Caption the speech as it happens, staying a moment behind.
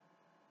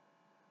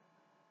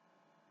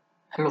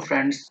Hello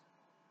friends,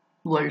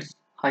 world's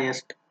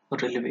highest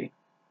railway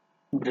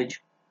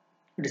bridge.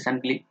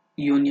 Recently,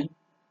 Union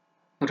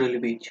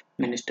Railways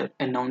Minister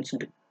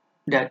announced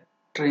that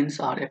trains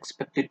are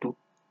expected to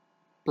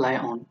ply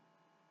on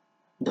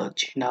the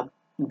Chenab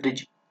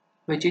Bridge,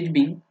 which is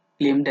being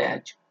claimed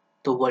as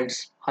the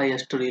world's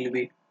highest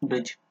railway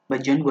bridge by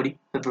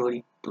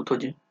February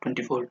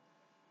 2024.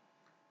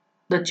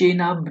 The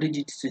Chenab Bridge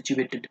is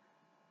situated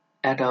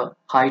at a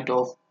height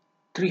of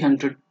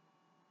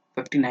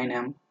 359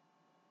 m,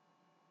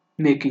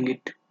 making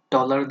it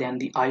taller than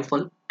the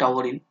Eiffel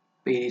Tower in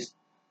Paris,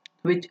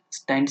 which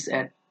stands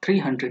at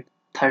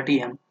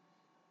 330 m.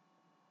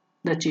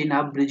 The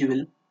Chenab Bridge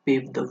will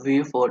pave the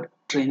way for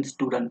trains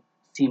to run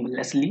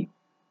seamlessly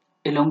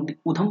along the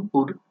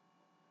Udhampur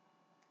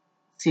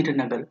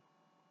Srinagar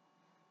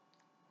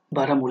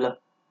Baramulla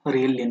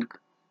rail link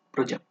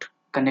project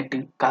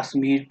connecting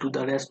Kashmir to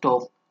the rest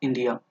of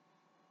India.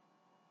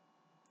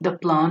 The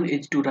plan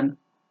is to run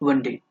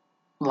one day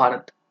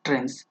Bharat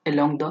trains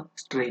along the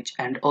stretch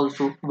and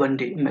also one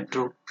day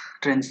metro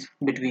trains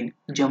between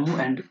Jammu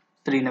and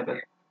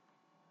Srinagar.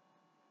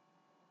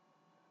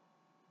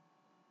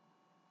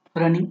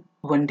 Running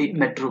one-day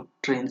metro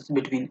trains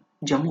between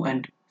Jammu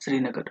and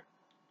Srinagar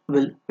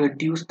will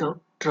reduce the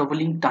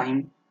travelling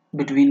time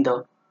between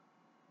the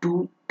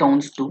two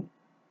towns to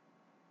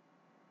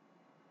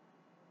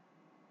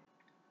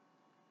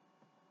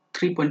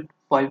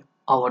 3.5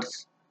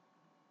 hours.